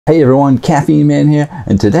Hey everyone, Caffeine Man here,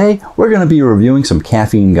 and today we're going to be reviewing some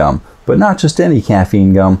caffeine gum. But not just any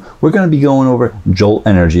caffeine gum, we're going to be going over Jolt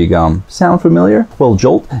Energy Gum. Sound familiar? Well,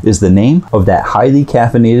 Jolt is the name of that highly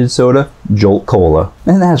caffeinated soda, Jolt Cola.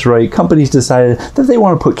 And that's right, companies decided that they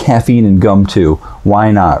want to put caffeine in gum too. Why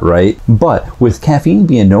not, right? But with caffeine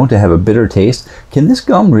being known to have a bitter taste, can this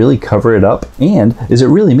gum really cover it up? And is it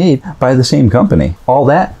really made by the same company? All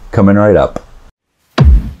that coming right up.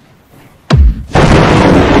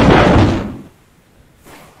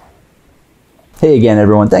 Hey again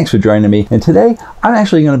everyone, thanks for joining me, and today I'm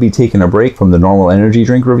actually going to be taking a break from the normal energy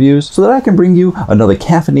drink reviews so that I can bring you another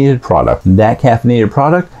caffeinated product. That caffeinated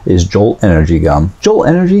product is Jolt Energy Gum. Jolt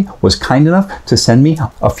Energy was kind enough to send me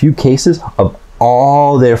a few cases of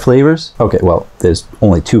all their flavors. Okay, well, there's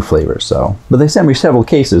only 2 flavors, but they sent me several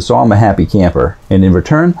cases, so I'm a happy camper. And in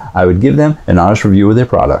return, I would give them an honest review of their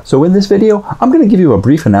product. So in this video, I'm going to give you a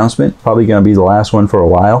brief announcement, probably going to be the last one for a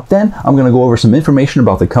while. Then I'm going to go over some information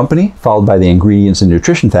about the company, followed by the ingredients and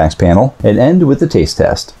nutrition facts panel, and end with the taste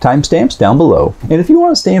test. Timestamps down below. And if you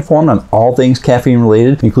want to stay informed on all things caffeine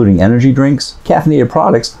related, including energy drinks, caffeinated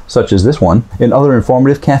products, such as this one, and other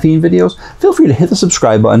informative caffeine videos, feel free to hit the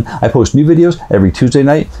subscribe button. I post new videos every Tuesday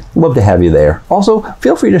night. Love to have you there. Also,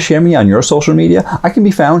 feel free to share me on your social media. I can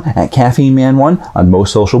be found at Caffeine Man 1 on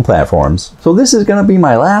most social platforms. So this is going to be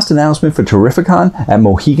my last announcement for Terrificon at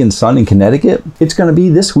Mohegan Sun in Connecticut. It's going to be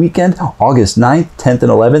this weekend, August 9th, 10th,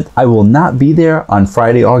 and 11th. I will not be there on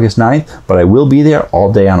Friday, August 9th, but I will be there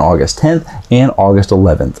all day on August 10th and August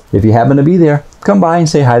 11th. If you happen to be there, come by and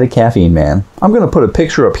say hi to Caffeine Man. I'm going to put a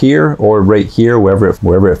picture up here or right here,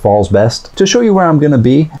 wherever it falls best, to show you where I'm going to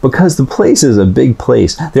be, because the place is a big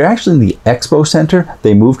place. They're actually in the Expo Center.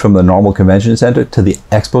 They moved from the normal convention center to the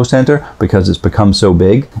Expo Center because it's become so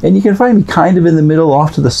big. And you can find me kind of in the middle,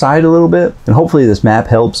 off to the side a little bit. And hopefully this map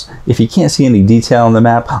helps. If you can't see any detail on the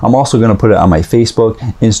map, I'm also going to put it on my Facebook,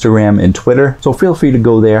 Instagram, and Twitter. So feel free to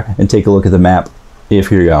go there and take a look at the map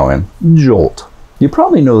if you're going. Jolt. You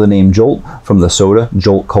probably know the name Jolt from the soda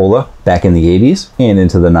Jolt Cola back in the 80s and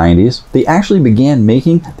into the 90s. They actually began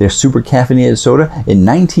making their super caffeinated soda in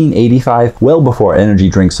 1985, well before energy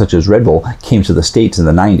drinks such as Red Bull came to the States in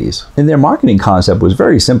the 90s. And their marketing concept was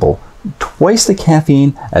very simple: twice the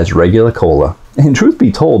caffeine as regular cola. And truth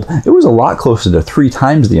be told, it was a lot closer to 3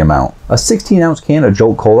 times the amount. A 16-ounce can of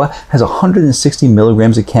Jolt Cola has 160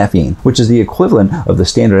 milligrams of caffeine, which is the equivalent of the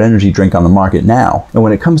standard energy drink on the market now. And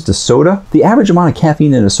when it comes to soda, the average amount of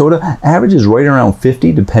caffeine in a soda averages right around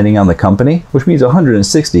 50 depending on the company, which means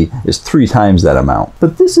 160 is 3 times that amount.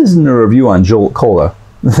 But this isn't a review on Jolt Cola.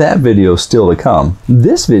 That video is still to come.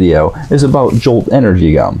 This video is about Jolt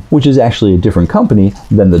Energy Gum, which is actually a different company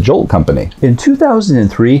than the Jolt company. In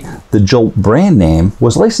 2003, the Jolt brand name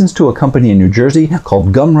was licensed to a company in New Jersey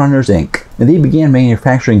called Gum Runners Inc. And they began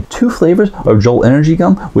manufacturing 2 flavors of Jolt Energy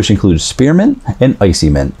Gum, which include Spearmint and Icy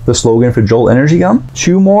Mint. The slogan for Jolt Energy Gum: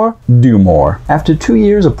 chew more, do more. After 2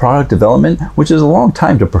 years of product development, which is a long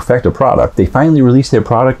time to perfect a product, they finally released their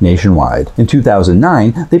product nationwide. In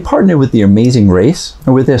 2009, they partnered with The Amazing Race,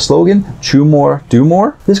 and with their slogan, chew more, do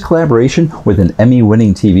more, this collaboration with an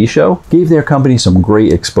Emmy-winning TV show gave their company some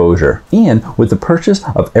great exposure. And with the purchase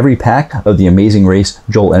of every pack of The Amazing Race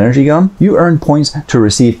Jolt Energy Gum, you earn points to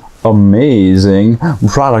receive amazing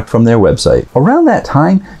product from their website. Around that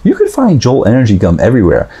time, you could find Jolt Energy Gum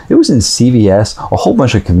everywhere. It was in CVS, a whole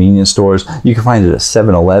bunch of convenience stores. You could find it at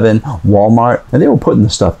 7-Eleven, Walmart, and they were putting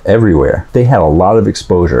the stuff everywhere. They had a lot of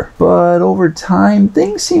exposure. But over time,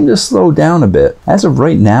 things seemed to slow down a bit. As of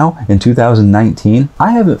right now, in 2019,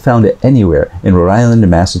 I haven't found it anywhere in Rhode Island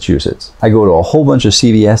and Massachusetts. I go to a whole bunch of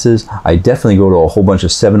CVS's. I definitely go to a whole bunch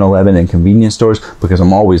of 7-Eleven and convenience stores because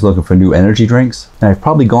I'm always looking for new energy drinks. And I've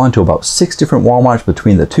probably gone to about 6 different Walmarts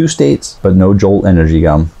between the 2 states, but no Jolt Energy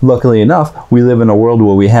Gum. Luckily enough, we live in a world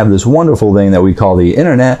where we have this wonderful thing that we call the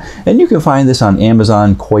internet, and you can find this on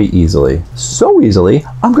Amazon quite easily. So easily,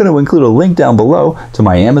 I'm going to include a link down below to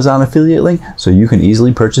my Amazon affiliate link so you can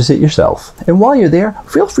easily purchase it yourself. And while you're there,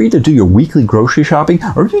 feel free to do your weekly grocery shopping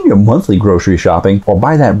or even your monthly grocery shopping, or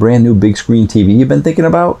buy that brand new big screen TV you've been thinking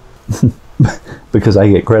about, because I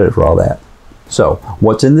get credit for all that. So,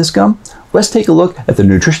 what's in this gum? Let's take a look at the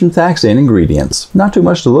nutrition facts and ingredients. Not too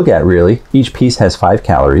much to look at really. Each piece has 5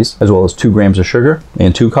 calories, as well as 2 grams of sugar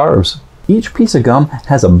and 2 carbs. Each piece of gum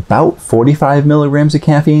has about 45 milligrams of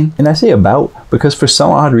caffeine, and I say about because for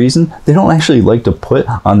some odd reason, they don't actually like to put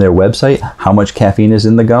on their website how much caffeine is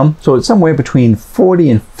in the gum. So it's somewhere between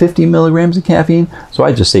 40 and 50 milligrams of caffeine, so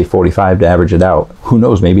I just say 45 to average it out. Who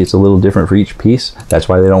knows, maybe it's a little different for each piece. That's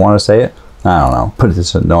why they don't want to say it. I don't know, but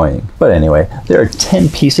it's annoying. But anyway, there are 10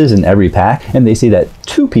 pieces in every pack, and they say that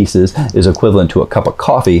 2 pieces is equivalent to a cup of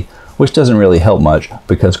coffee, which doesn't really help much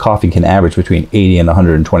because coffee can average between 80 and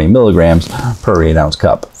 120 milligrams per 8-ounce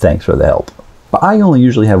cup. Thanks for the help. But I only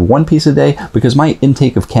usually have 1 piece a day because my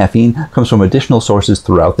intake of caffeine comes from additional sources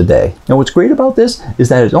throughout the day. Now what's great about this is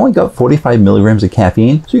that it's only got 45 milligrams of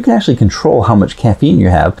caffeine, so you can actually control how much caffeine you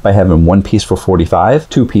have by having 1 piece for 45,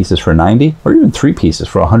 2 pieces for 90, or even 3 pieces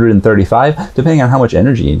for 135, depending on how much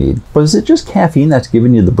energy you need. But is it just caffeine that's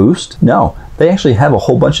giving you the boost? No. They actually have a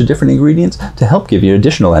whole bunch of different ingredients to help give you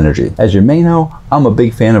additional energy. As you may know, I'm a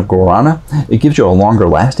big fan of guarana. It gives you a longer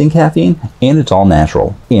lasting caffeine, and it's all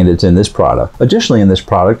natural. And it's in this product. Additionally, in this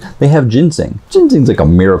product, they have ginseng. Ginseng's like a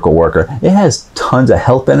miracle worker. It has tons of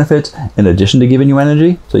health benefits in addition to giving you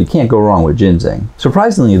energy, so you can't go wrong with ginseng.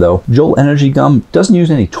 Surprisingly though, Jolt Energy Gum doesn't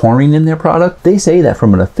use any taurine in their product. They say that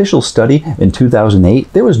from an official study in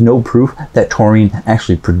 2008, there was no proof that taurine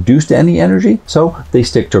actually produced any energy, so they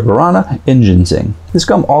stick to guarana and ginseng. This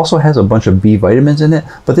gum also has a bunch of B vitamins in it,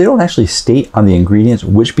 but they don't actually state on the ingredients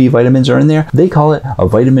which B vitamins are in there. They call it a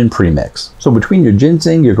vitamin premix. So between your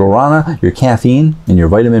ginseng, your guarana, your caffeine, and your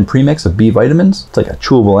vitamin premix of B vitamins, it's like a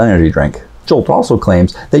chewable energy drink. Jolt also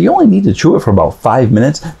claims that you only need to chew it for about 5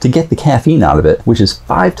 minutes to get the caffeine out of it, which is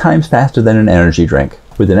 5 times faster than an energy drink.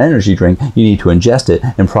 With an energy drink, you need to ingest it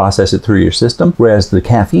and process it through your system, whereas the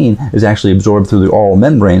caffeine is actually absorbed through the oral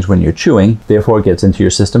membranes when you're chewing, therefore it gets into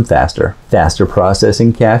your system faster. Faster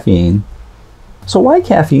processing caffeine. So why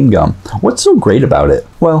caffeine gum? What's so great about it?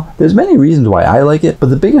 Well, there's many reasons why I like it, but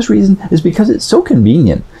the biggest reason is because it's so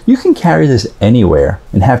convenient. You can carry this anywhere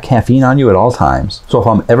and have caffeine on you at all times. So if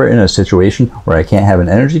I'm ever in a situation where I can't have an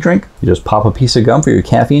energy drink, you just pop a piece of gum for your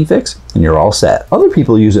caffeine fix and you're all set. Other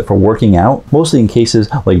people use it for working out, mostly in cases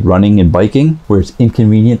like running and biking, where it's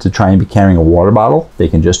inconvenient to try and be carrying a water bottle. They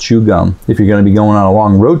can just chew gum. If you're going to be going on a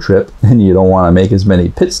long road trip and you don't want to make as many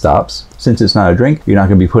pit stops, since it's not a drink, you're not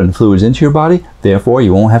going to be putting fluids into your body, therefore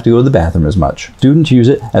you won't have to go to the bathroom as much. Students use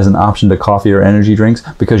it as an option to coffee or energy drinks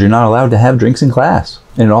because you're not allowed to have drinks in class.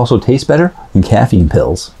 And it also tastes better than caffeine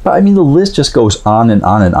pills. But I mean, the list just goes on and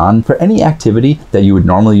on and on. For any activity that you would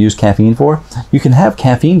normally use caffeine for, you can have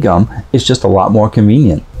caffeine gum. It's just a lot more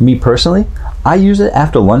convenient. Me personally, I use it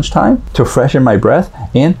after lunchtime to freshen my breath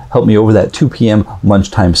and help me over that 2 p.m.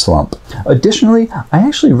 lunchtime slump. Additionally, I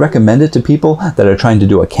actually recommend it to people that are trying to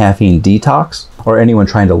do a caffeine detox or anyone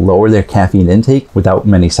trying to lower their caffeine intake without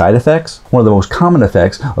many side effects. One of the most common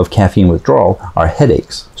effects of caffeine withdrawal are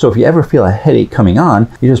headaches. So if you ever feel a headache coming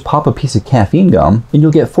on, you just pop a piece of caffeine gum and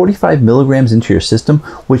you'll get 45 milligrams into your system,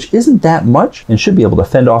 which isn't that much and should be able to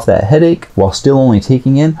fend off that headache while still only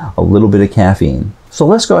taking in a little bit of caffeine. So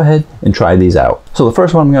let's go ahead and try these out. So the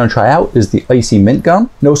first one I'm going to try out is the Icy Mint Gum.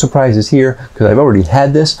 No surprises here because I've already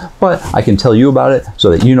had this, but I can tell you about it so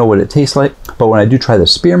that you know what it tastes like. But when I do try the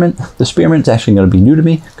Spearmint's actually going to be new to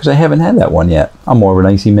me because I haven't had that one yet. I'm more of an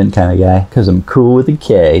Icy Mint kind of guy because I'm cool with a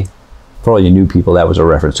K. For all you new people, that was a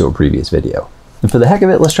reference to a previous video. And for the heck of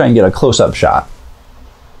it, let's try and get a close-up shot.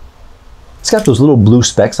 It's got those little blue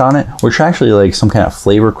specks on it, which are actually like some kind of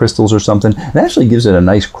flavor crystals or something. It actually gives it a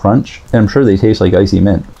nice crunch, and I'm sure they taste like icy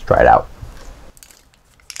mint. Let's try it out.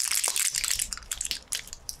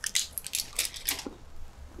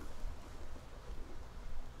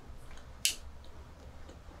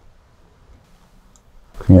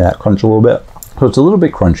 Can you hear that crunch a little bit? So it's a little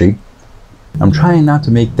bit crunchy. I'm trying not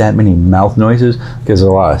to make that many mouth noises because there's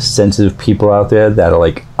a lot of sensitive people out there that are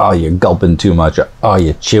like, oh, you're gulping too much, or oh,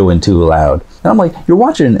 you're chewing too loud. And I'm like, you're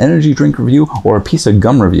watching an energy drink review or a piece of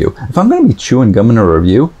gum review. If I'm going to be chewing gum in a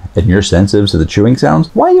review and you're sensitive to the chewing sounds,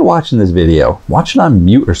 why are you watching this video? Watch it on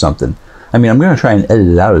mute or something. I mean, I'm going to try and edit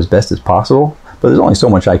it out as best as possible, but there's only so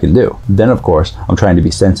much I can do. Then, of course, I'm trying to be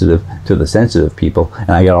sensitive to the sensitive people, and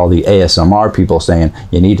I got all the ASMR people saying,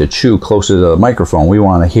 you need to chew closer to the microphone. We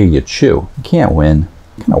want to hear you chew. You can't win.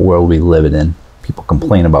 What kind of world we living in? People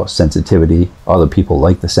complain about sensitivity. Other people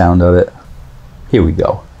like the sound of it. Here we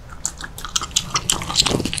go.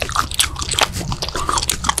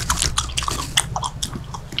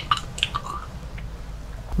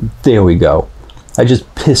 There we go. I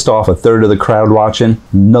just pissed off a third of the crowd watching.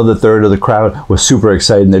 Another third of the crowd was super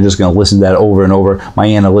excited and they're just going to listen to that over and over. My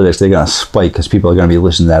analytics, they're going to spike because people are going to be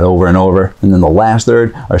listening to that over and over. And then the last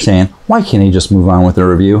third are saying, why can't he just move on with the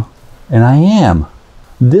review? And I am.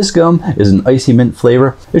 This gum is an icy mint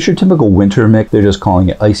flavor. It's your typical winter mix. They're just calling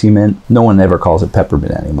it icy mint. No one ever calls it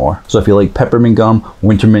peppermint anymore. So if you like peppermint gum,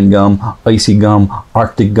 winter mint gum, icy gum,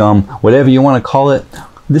 arctic gum, whatever you want to call it,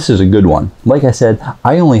 this is a good one. Like I said,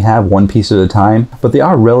 I only have one piece at a time, but they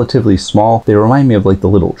are relatively small. They remind me of like the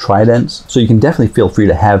little tridents, so you can definitely feel free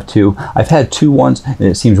to have two. I've had two once and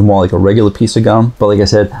it seems more like a regular piece of gum, but like I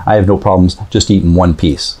said, I have no problems just eating one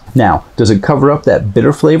piece. Now, does it cover up that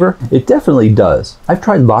bitter flavor? It definitely does. I've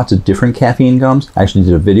tried lots of different caffeine gums. I actually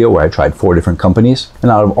did a video where I tried 4 different companies,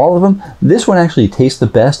 and out of all of them, this one actually tastes the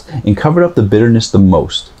best and covered up the bitterness the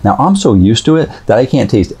most. Now, I'm so used to it that I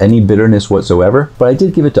can't taste any bitterness whatsoever, but I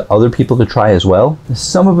did give it to other people to try as well.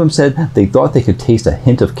 Some of them said they thought they could taste a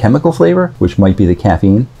hint of chemical flavor, which might be the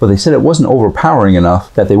caffeine, but they said it wasn't overpowering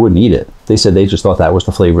enough that they wouldn't eat it. They said they just thought that was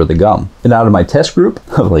the flavor of the gum. And out of my test group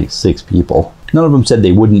of like 6 people, none of them said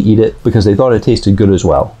they wouldn't eat it because they thought it tasted good as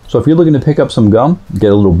well. So if you're looking to pick up some gum,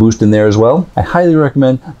 get a little boost in there as well, I highly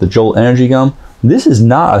recommend the Jolt Energy Gum. This is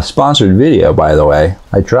not a sponsored video, by the way.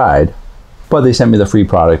 I tried, but they sent me the free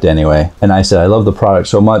product anyway. And I said, I love the product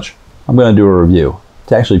so much, I'm gonna do a review.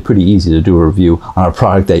 It's actually pretty easy to do a review on a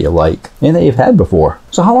product that you like and that you've had before.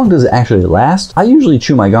 So how long does it actually last? I usually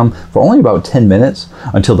chew my gum for only about 10 minutes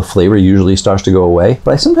until the flavor usually starts to go away,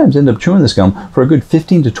 but I sometimes end up chewing this gum for a good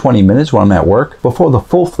 15 to 20 minutes when I'm at work before the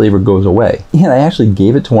full flavor goes away. And I actually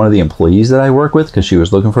gave it to one of the employees that I work with because she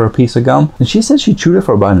was looking for a piece of gum, and she said she chewed it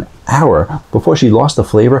for about an hour before she lost the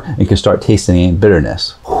flavor and could start tasting any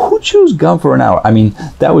bitterness. Who chews gum for an hour? I mean,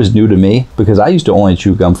 that was new to me because I used to only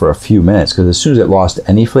chew gum for a few minutes because as soon as it lost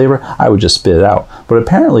any flavor, I would just spit it out. But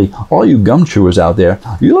apparently, all you gum chewers out there,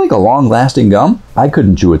 you like a long-lasting gum? I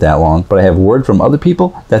couldn't chew it that long, but I have word from other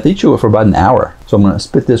people that they chew it for about an hour. So I'm going to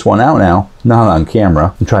spit this one out now, not on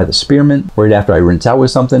camera, and try the Spearmint right after I rinse out with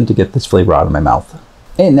something to get this flavor out of my mouth.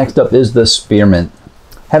 And next up is the Spearmint.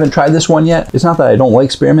 Haven't tried this one yet. It's not that I don't like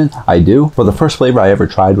Spearmint, I do, but the first flavor I ever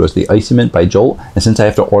tried was the Icy Mint by Jolt, and since I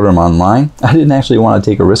have to order them online, I didn't actually want to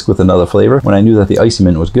take a risk with another flavor when I knew that the Icy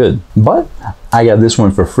Mint was good. But I got this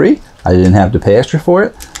one for free. I didn't have to pay extra for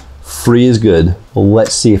it. Free is good.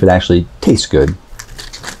 Let's see if it actually tastes good.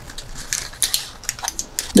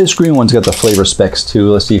 This green one's got the flavor specs too.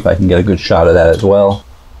 Let's see if I can get a good shot of that as well.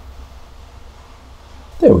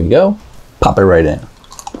 There we go. Pop it right in.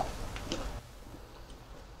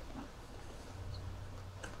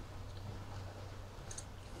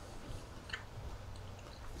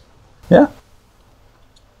 Yeah.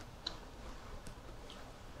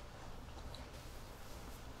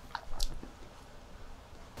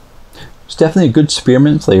 It's definitely a good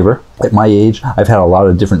spearmint flavor. At my age, I've had a lot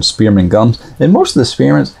of different spearmint gums, and most of the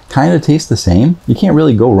spearmints kind of taste the same. You can't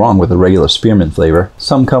really go wrong with a regular spearmint flavor.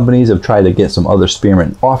 Some companies have tried to get some other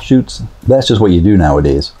spearmint offshoots. That's just what you do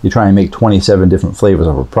nowadays. You try and make 27 different flavors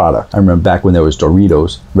of a product. I remember back when there was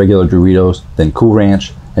Doritos, regular Doritos, then Cool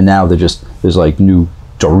Ranch, and now there's like new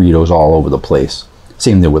Doritos all over the place.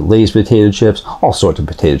 Same thing with Lay's potato chips, all sorts of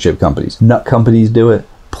potato chip companies. Nut companies do it.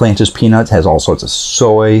 Planters Peanuts has all sorts of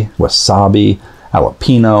soy, wasabi,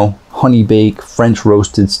 jalapeno, honey bake, French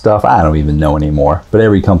roasted stuff. I don't even know anymore, but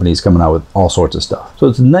every company is coming out with all sorts of stuff. So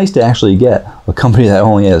it's nice to actually get a company that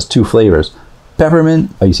only has 2 flavors. Peppermint,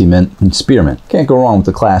 Icy Mint, and Spearmint. Can't go wrong with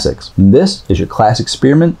the classics. And this is your classic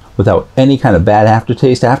Spearmint without any kind of bad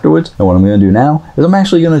aftertaste afterwards. And what I'm going to do now is I'm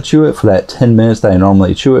actually going to chew it for that 10 minutes that I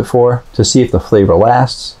normally chew it for to see if the flavor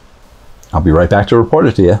lasts. I'll be right back to report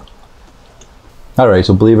it to you. Alright,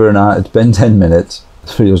 so believe it or not, it's been 10 minutes.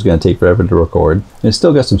 This video is going to take forever to record. And it's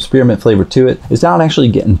still got some spearmint flavor to it. It's not actually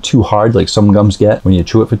getting too hard like some gums get when you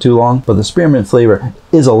chew it for too long, but the spearmint flavor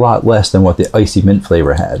is a lot less than what the icy mint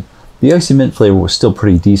flavor had. The icy mint flavor was still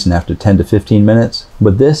pretty decent after 10 to 15 minutes,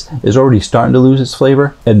 but this is already starting to lose its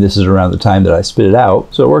flavor, and this is around the time that I spit it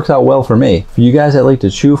out, so it works out well for me. For you guys that like to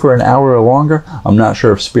chew for an hour or longer, I'm not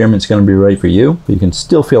sure if spearmint's going to be right for you, but you can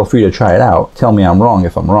still feel free to try it out. Tell me I'm wrong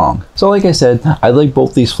if I'm wrong. So like I said, I like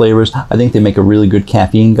both these flavors. I think they make a really good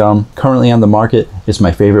caffeine gum. Currently on the market, it's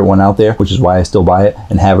my favorite one out there, which is why I still buy it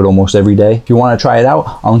and have it almost every day. If you want to try it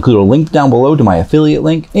out, I'll include a link down below to my affiliate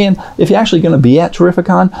link, and if you're actually going to be at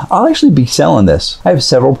Terrificon, I'll actually be selling this. I have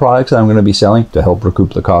several products that I'm going to be selling to help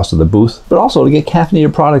recoup the cost of the booth, but also to get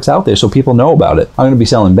caffeinated products out there so people know about it. I'm going to be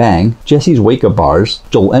selling Bang, Jesse's Wake Up Bars,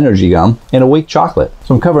 Jolt Energy Gum, and Awake Chocolate.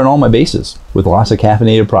 So I'm covering all my bases with lots of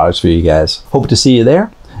caffeinated products for you guys. Hope to see you there,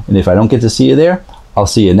 and if I don't get to see you there, I'll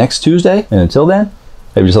see you next Tuesday, and until then,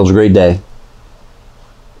 have yourselves a great day.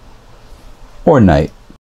 Or night.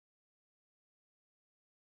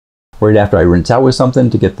 Right after I rinse out with something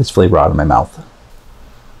to get this flavor out of my mouth.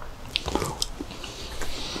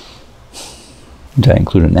 Did I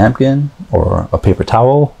include a napkin or a paper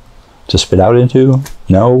towel to spit out into?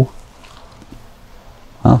 No.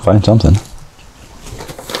 I'll find something.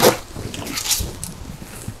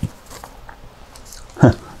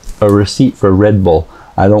 A receipt for Red Bull.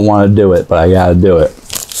 I don't want to do it, but I gotta do it.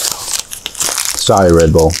 Sorry,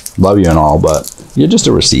 Red Bull. Love you and all, but you're just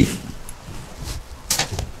a receipt.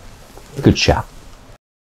 Good shot.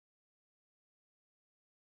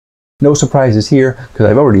 No surprises here, because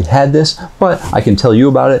I've already had this, but I can tell you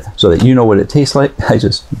about it so that you know what it tastes like. I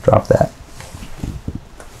just dropped that.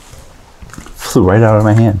 Flew right out of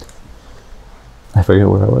my hand. I forget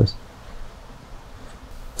where I was.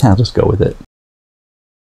 I'll just go with it.